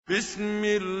بسم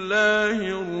الله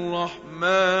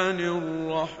الرحمن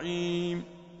الرحيم.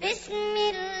 بسم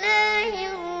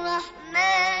الله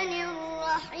الرحمن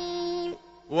الرحيم.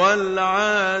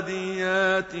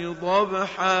 والعاديات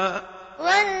ضبحا.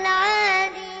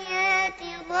 والعاديات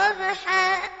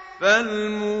ضبحا.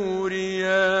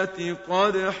 فالموريات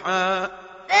قدحا.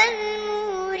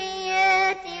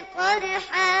 فالموريات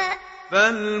قدحا.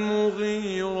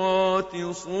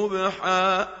 فالمغيرات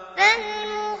صبحا.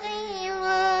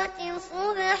 فالمغيرات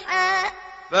صبحا.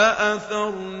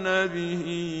 فأثرن به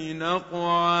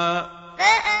نقعا.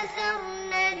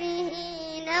 فأثرن به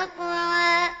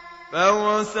نقعا.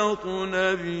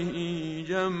 فوسطن به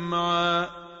جمعا.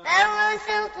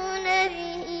 فوسطن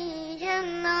به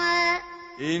جمعا.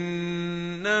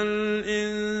 إن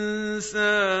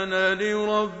الإنسان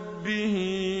لربه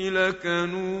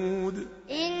لكنود.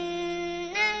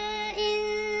 إن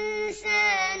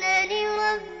الإنسان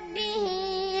لربه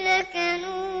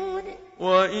لكنود.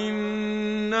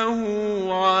 وإنه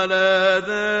على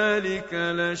ذلك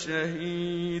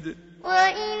لشهيد.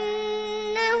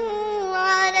 وإنه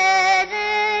على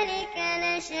ذلك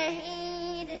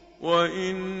لشهيد.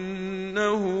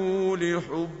 وإنه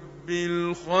لحب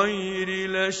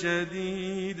الخير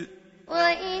لشديد.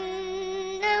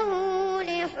 وإنه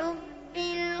لحب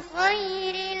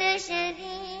الخير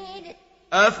لشديد.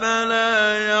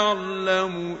 أفلا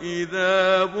يعلم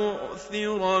إذا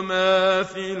بعثر ما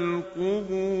في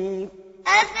القبور.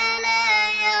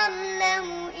 أفلا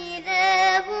يعلم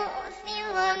إذا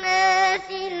بعثر ما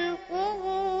في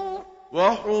القبور.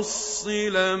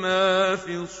 وحصل ما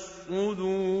في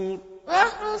الصدور.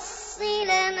 وحصل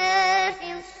ما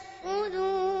في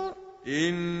الصدور.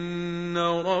 إن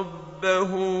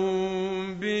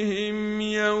ربهم بهم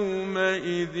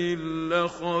يومئذ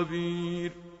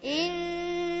لخبير.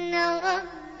 إن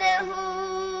ربهم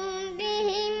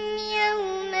بهم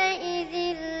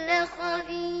يومئذ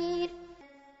لخبير.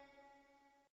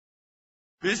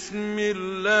 بسم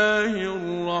الله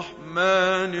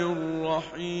الرحمن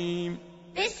الرحيم.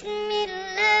 بسم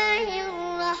الله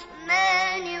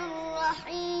الرحمن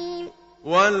الرحيم.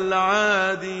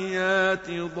 والعاديات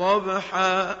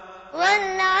ضبحا.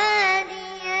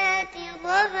 والعاديات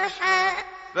ضبحا.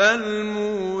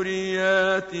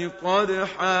 فالموريات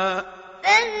قدحا.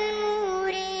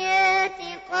 فالموريات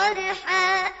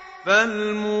قدحا.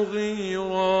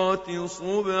 فالمغيرات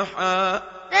صبحا.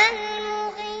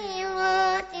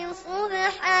 فالمغيرات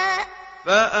صبحا.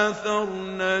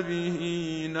 فأثرن به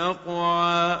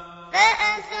نقعا.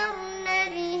 فأثرن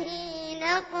به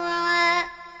نقعا.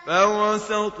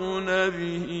 فوسطن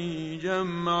به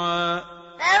جمعا.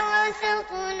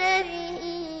 فوسطن به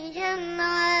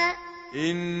جمعا.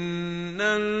 إن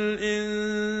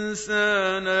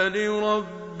الإنسان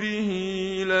لربه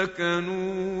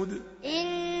لكنود.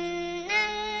 إن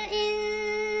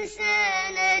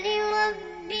الإنسان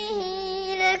لربه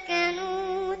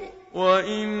لكنود.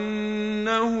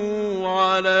 وإنه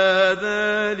على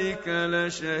ذلك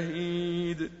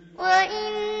لشهيد.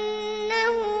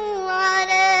 وإنه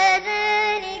على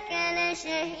ذلك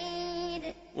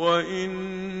لشهيد.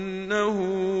 وإنه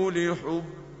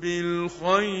لحب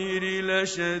الخير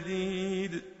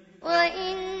لشديد.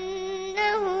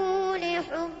 وإنه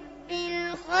لحب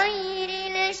الخير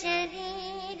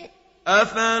لشديد.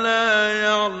 أفلا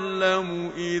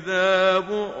يعلم إذا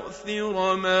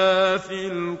بعثر ما في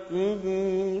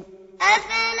القبور.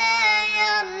 أفلا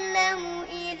يعلم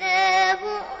إذا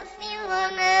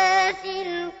بعثر ما في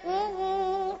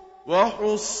القبور.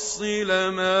 وحصل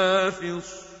ما في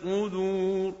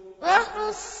الصدور.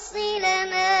 وحصل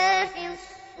ما في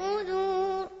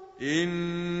الصدور.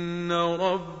 إن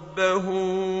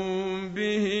ربهم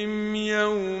بهم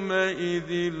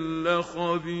يومئذ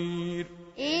لخبير.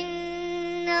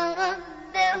 إن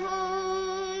ربهم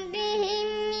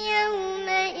بهم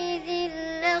يومئذ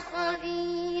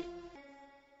لخبير.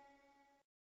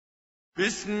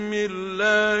 بسم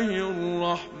الله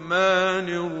الرحمن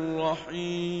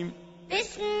الرحيم.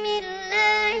 بسم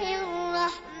الله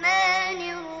الرحمن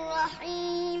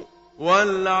الرحيم.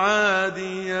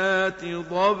 والعاديات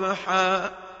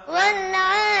ضبحا.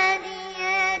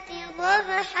 والعاديات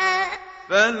ضبحا.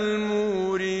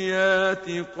 فالموريات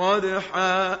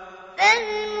قدحا.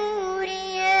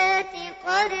 فالموريات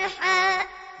قدحا.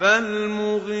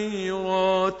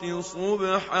 فالمغيرات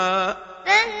صبحا.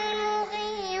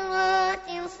 فالمغيرات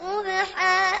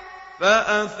صبحا.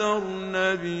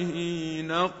 فأثرن به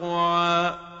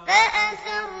نقعا.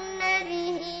 فأثرن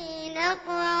به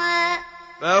نقعا.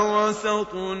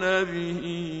 فوسطن به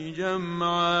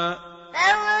جمعا.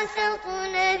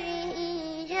 فوسطن به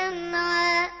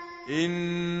جمعا.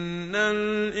 إن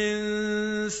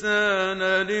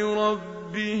الإنسان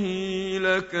لربه لربه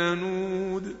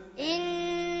لكنود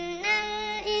إن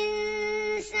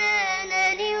الإنسان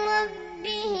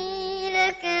لربه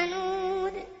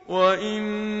لكنود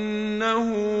وإنه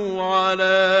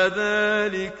على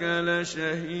ذلك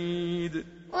لشهيد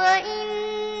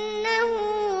وإنه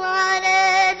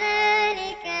على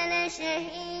ذلك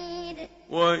لشهيد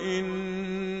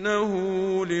وإنه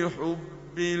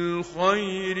لحب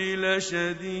الخير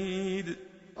لشديد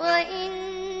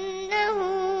وإنه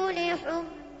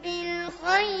لحب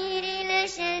الخير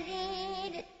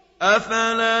لشديد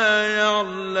أفلا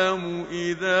يعلم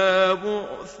إذا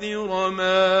بعثر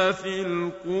ما في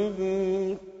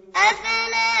القبور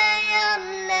أفلا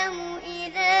يعلم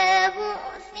إذا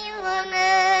بعثر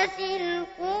ما في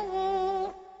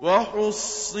القبور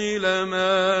وحصل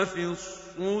ما في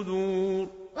الصدور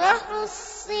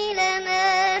وحصل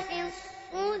ما في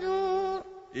الصدور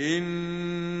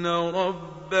إن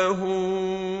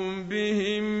ربهم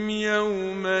بهم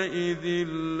يومئذ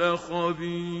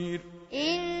لخبير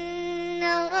إن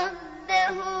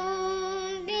ربهم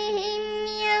بهم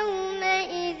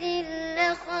يومئذ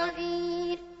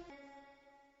لخبير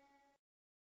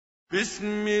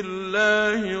بسم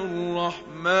الله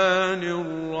الرحمن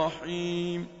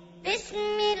الرحيم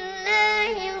بسم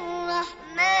الله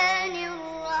الرحمن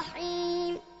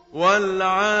الرحيم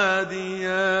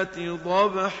والعاديات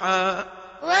ضبحا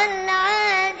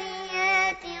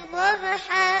والعاديات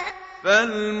ضبحا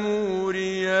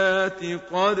فالموريات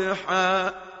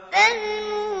قدحا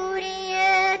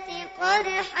فالموريات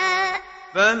قدحا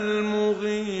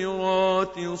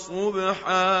فالمغيرات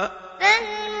صبحا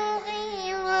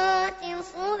فالمغيرات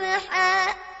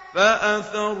صبحا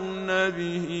فأثرن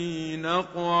به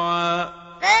نقعا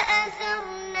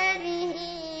فأثرن به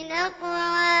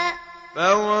نقعا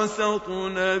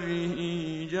فوسطن به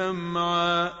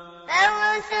جمعا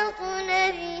فوسطن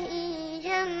به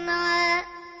جمعا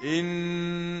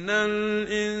إن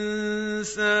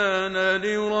الإنسان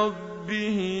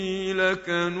لربه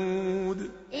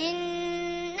لكنود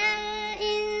إن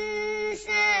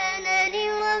الإنسان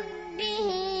لربه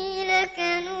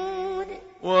لكنود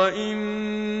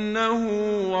وإنه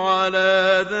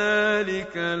على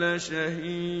ذلك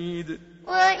لشهيد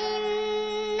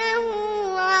وإنه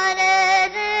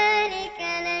على ذلك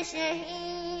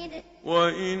لشهيد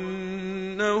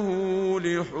وإنه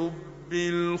لحب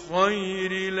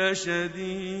الخير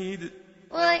لشديد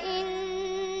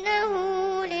وإنه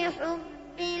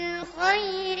لحب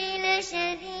الخير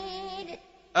لشديد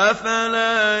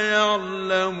أفلا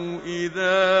يعلم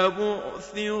إذا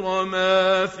بعثر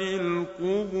ما في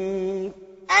القبور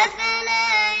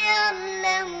أفلا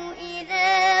يعلم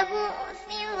إذا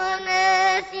بعثر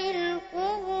ما في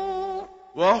القبور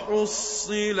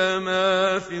وحصل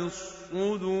ما في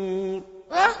الصدور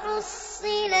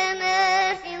وحصل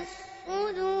ما في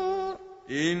الصدور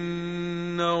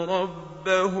إن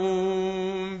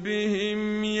ربهم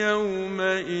بهم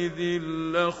يومئذ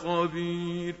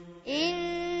لخبير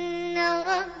إن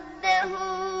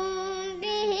ربهم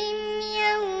بهم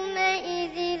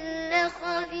يومئذ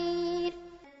لخبير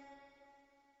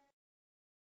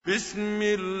بسم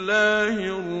الله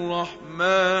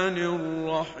الرحمن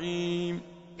الرحيم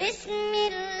بسم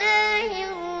الله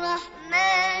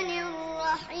الرحمن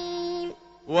الرحيم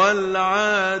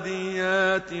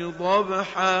والعاديات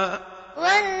ضبحا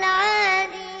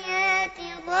والعاديات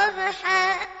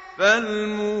ضبحا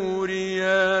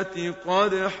فالموريات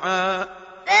قدحا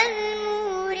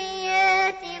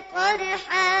فالموريات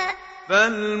قدحا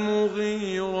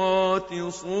فالمغيرات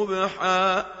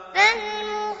صبحا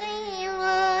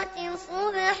فالمغيرات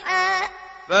صبحا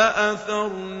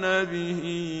فأثرن به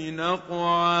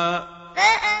نقعا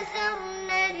فأثرن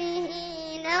به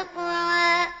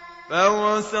نقعا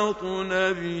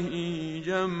فوسطن به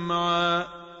جمعا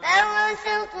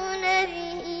فوسطن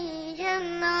به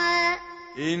جمعا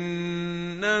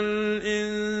إن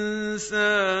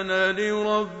الإنسان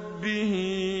لربه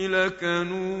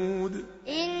لكنود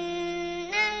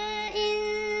إن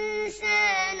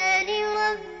الإنسان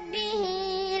لربه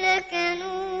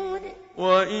لكنود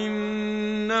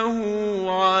وإنه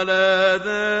على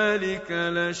ذلك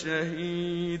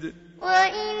لشهيد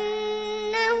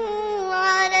وإنه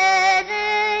على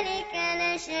ذلك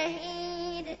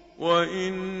لشهيد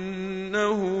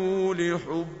وإنه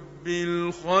لحب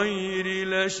الخير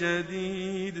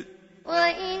لشديد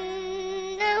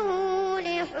وإنه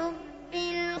لحب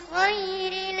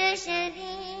الخير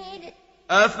لشديد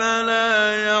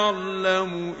أفلا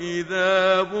يعلم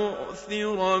إذا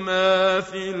بعثر ما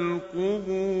في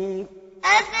القبور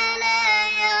أفلا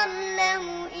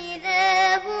يعلم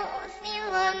إذا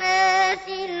بعثر ما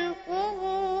في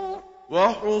القبور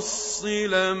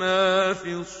وحصل ما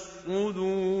في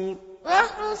الصدور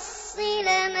وحصل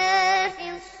ما في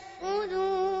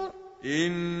الصدور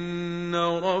إن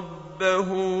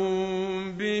ربهم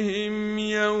بهم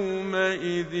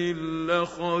يومئذ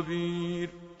لخبير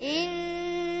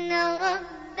إن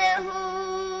ربهم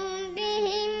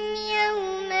بهم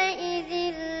يومئذ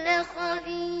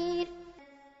لخبير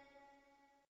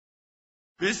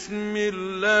بسم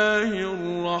الله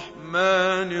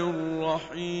الرحمن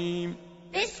الرحيم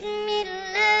بسم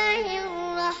الله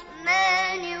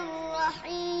الرحمن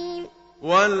الرحيم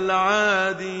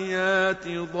والعاديات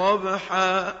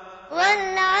ضبحا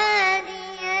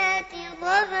والعاديات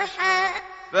ضبحا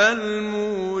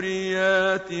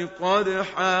فالموريات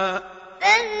قدحا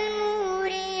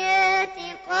فالموريات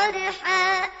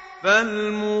قدحا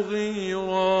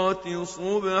فالمغيرات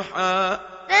صبحا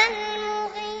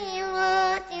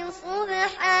فالمغيرات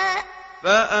صبحا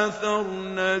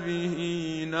فأثرن به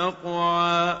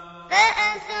نقعا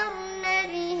فأثرن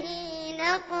به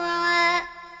نقعا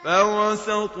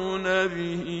فوسطن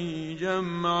به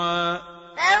جمعا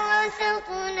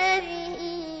فوسطن به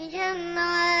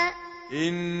جمعا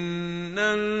إن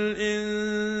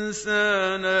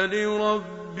الإنسان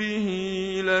لربه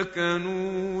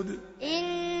لكنود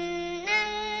إن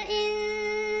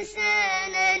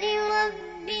الإنسان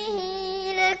لربه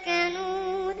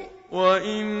لكنود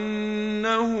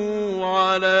وإنه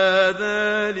على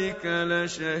ذلك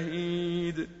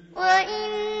لشهيد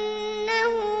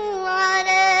وإنه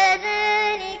على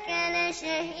ذلك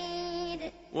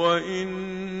لشهيد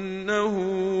وإنه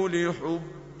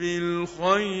لحب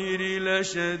الخير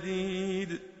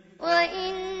لشديد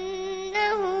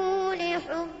وإنه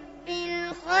لحب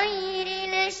الخير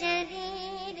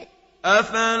لشديد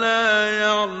أفلا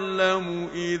يعلم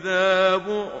إذا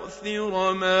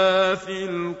بعثر ما في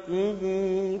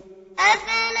القبور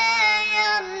أفلا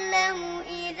يعلم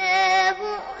إذا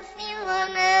بعثر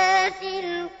ما في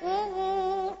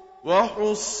القبور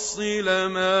وحصل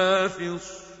ما في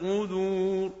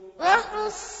الصدور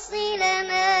وحصل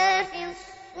ما في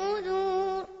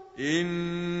الصدور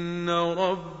إن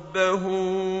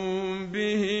ربهم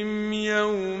بهم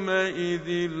يومئذ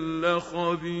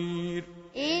لخبير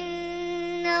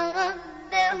إن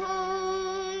ربهم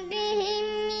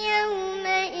بهم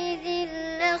يومئذ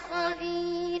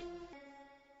لخبير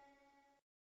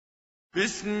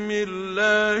بسم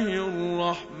الله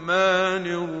الرحمن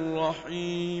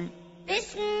الرحيم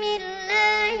بسم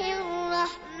الله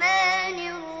الرحمن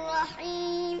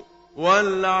الرحيم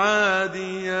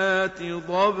والعاديات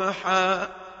ضبحا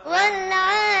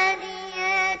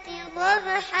والعاديات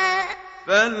ضبحا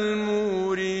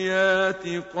فالموريات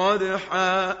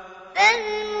قدحا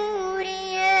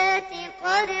فالموريات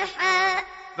قدحا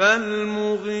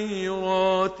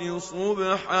فالمغيرات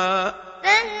صبحا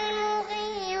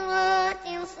فالمغيرات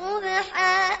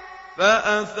صبحا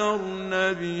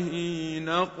فأثرن به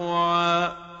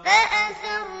نقعا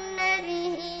فأثرن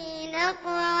به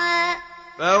نقعا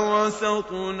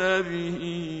فوسطن به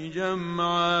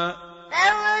جمعا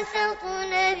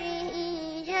فوسطن به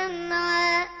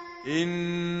جمعا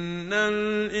إن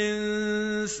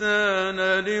الإنسان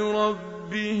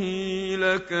لربه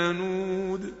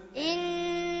لكنود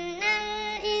إن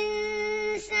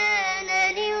الإنسان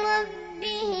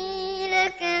لربه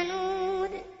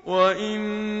لكنود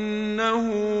وإنه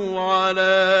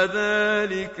على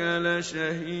ذلك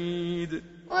لشهيد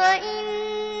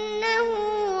وإنه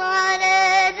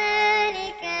على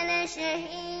ذلك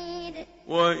لشهيد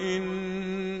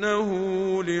وإنه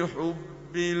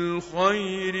لحب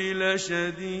الخير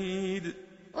لشديد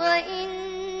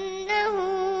وإنه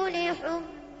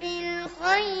لحب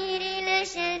الخير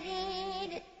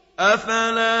لشديد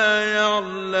أفلا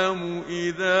يعلم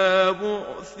إذا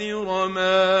بعثر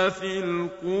ما في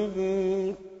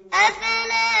القبور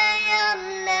أفلا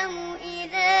يعلم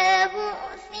إذا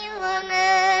بعثر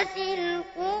ما في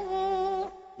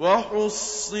القبور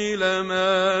وحصل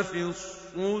ما في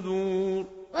الصدور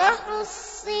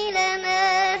وحصل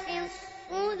ما في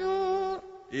الصدور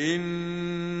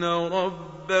إن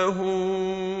ربهم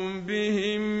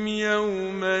بهم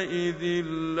يومئذ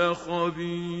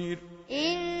لخبير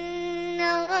إن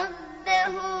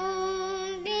ربهم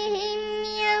بهم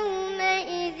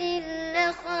يومئذ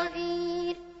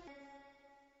لخبير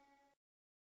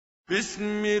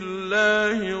بسم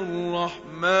الله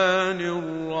الرحمن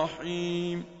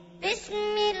الرحيم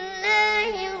بسم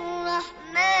الله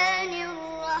الرحمن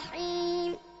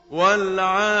الرحيم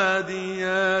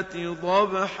والعاديات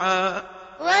ضبحا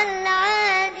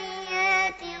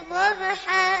والعاديات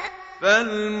ضبحا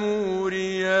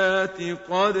فالموريات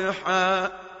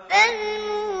قدحا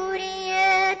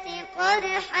فالموريات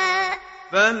قدحا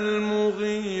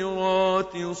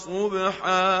فالمغيرات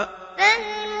صبحا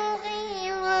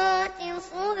فالمغيرات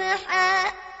صبحا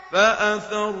قدحا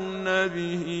فأثرن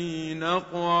به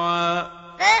نقعا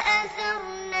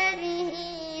فأثرن به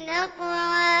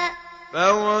نقعا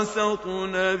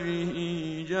فوسطن به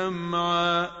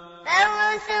جمعا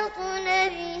فوسطن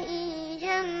به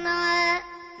جمعا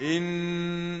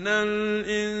إن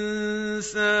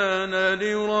الإنسان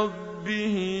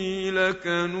لربه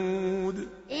لكنود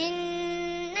إن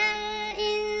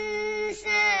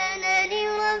الإنسان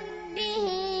لربه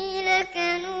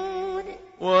لكنود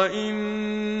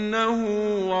وإنه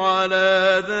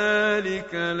على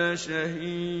ذلك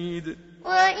لشهيد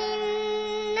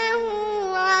وإنه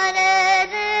على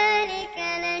ذلك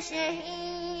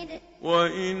لشهيد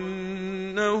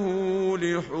وإنه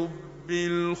لحب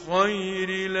الخير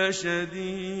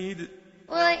لشديد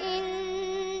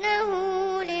وإنه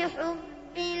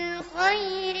لحب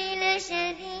الخير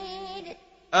لشديد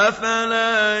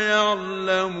أفلا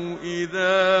يعلم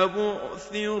إذا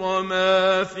بعثر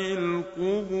ما في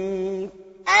القبور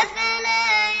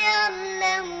أفلا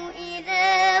يعلم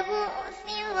إذا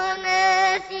بعثر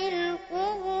ما في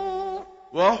القبور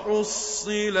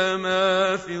وحصل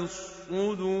ما في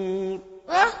الصدور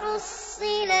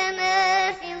وحصل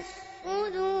ما في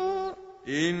الصدور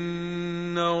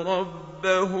إن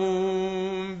ربهم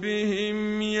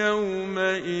بهم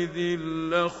يومئذ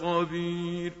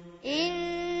لخبير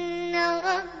إن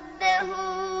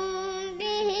ربهم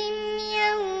بهم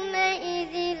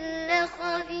يومئذ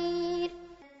لخبير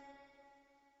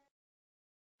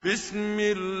بسم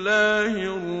الله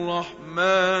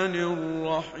الرحمن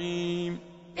الرحيم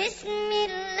بسم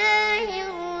الله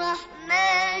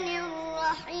الرحمن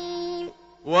الرحيم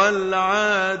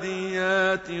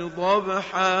والعاديات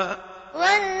ضبحا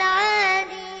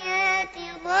والعاديات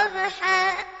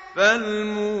ضبحا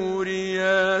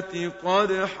فالموريات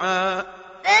قدحا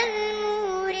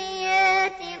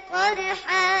فالموريات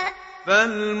قدحا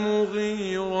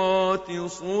فالمغيرات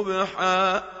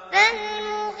صبحا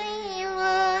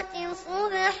فالمغيرات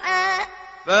صبحا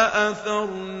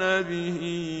فأثرن به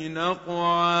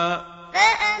نقعا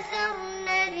فأثرن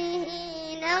به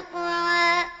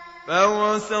نقعا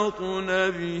فوسطن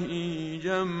به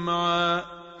جمعا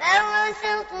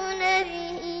فوسطن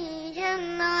به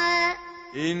جمعا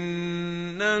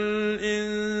إن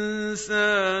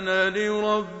الإنسان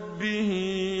لربه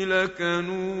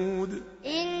لكنود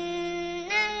إن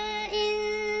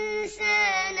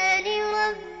الإنسان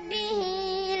لربه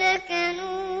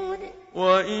لكنود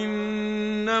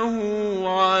وإنه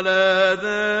على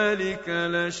ذلك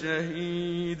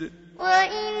لشهيد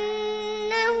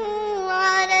وإنه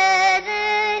على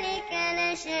ذلك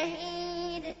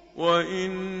لشهيد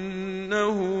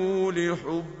وإنه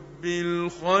لحب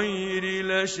الخير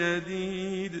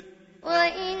لشديد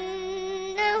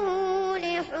وإنه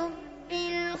لحب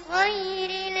الخير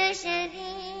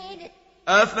لشديد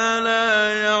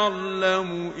أفلا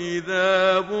يعلم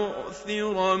إذا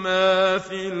بعثر ما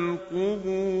في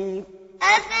القبور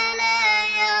أفلا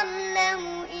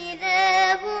يعلم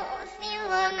إذا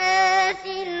بعثر ما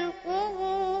في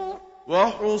القبور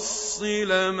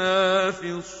وحصل ما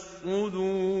في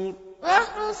الصدور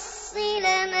وحصل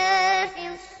ما في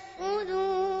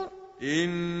الصدور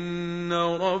إن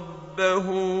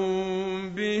ربهم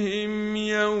بهم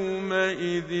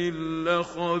يومئذ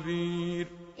لخبير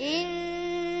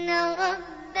إن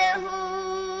ربهم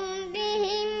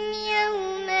بهم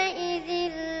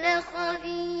يومئذ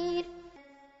لخبير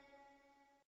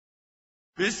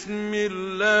بسم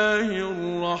الله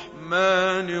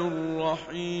الرحمن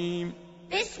الرحيم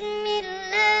بسم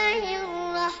الله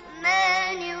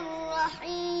الرحمن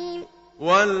الرحيم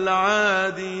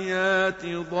والعاديات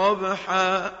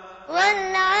ضبحا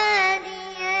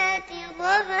والعاديات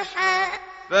ضبحا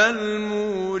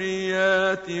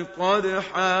فالموريات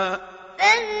قدحا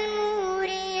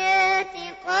فالموريات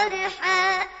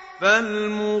قدحا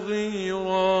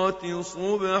فالمغيرات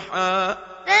صبحا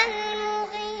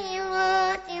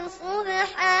فالمغيرات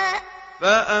صبحا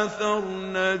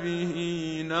فأثرن به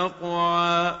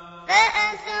نقعا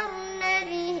فأثرن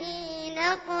به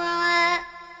نقعا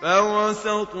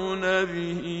فوسطن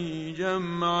به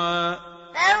جمعا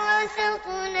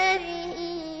فوسطن به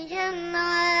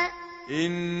جمعا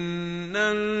إن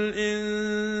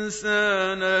الإنسان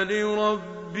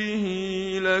لربه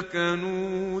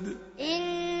لكنود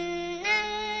إن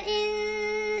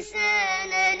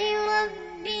الإنسان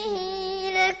لربه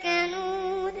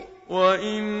لكنود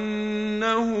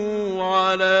وإنه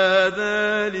على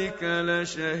ذلك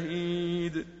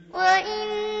لشهيد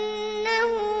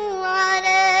وإنه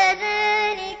على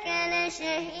ذلك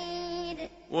لشهيد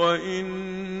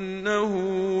وإنه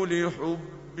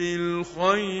لحب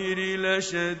الخير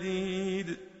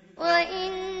لشديد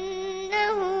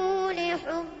وإنه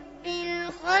لحب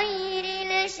الخير الخير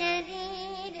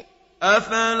لشديد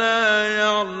أفلا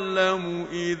يعلم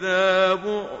إذا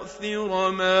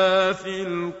بعثر ما في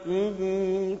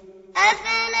القبور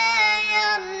أفلا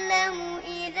يعلم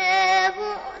إذا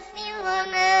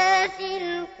بعثر ما في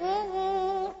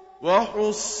القبور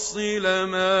وحصل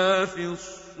ما في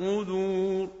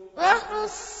الصدور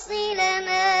وحصل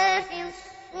ما في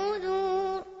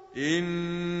الصدور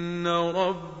إن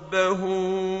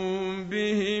ربهم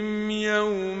بهم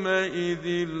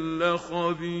يومئذ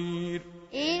لخبير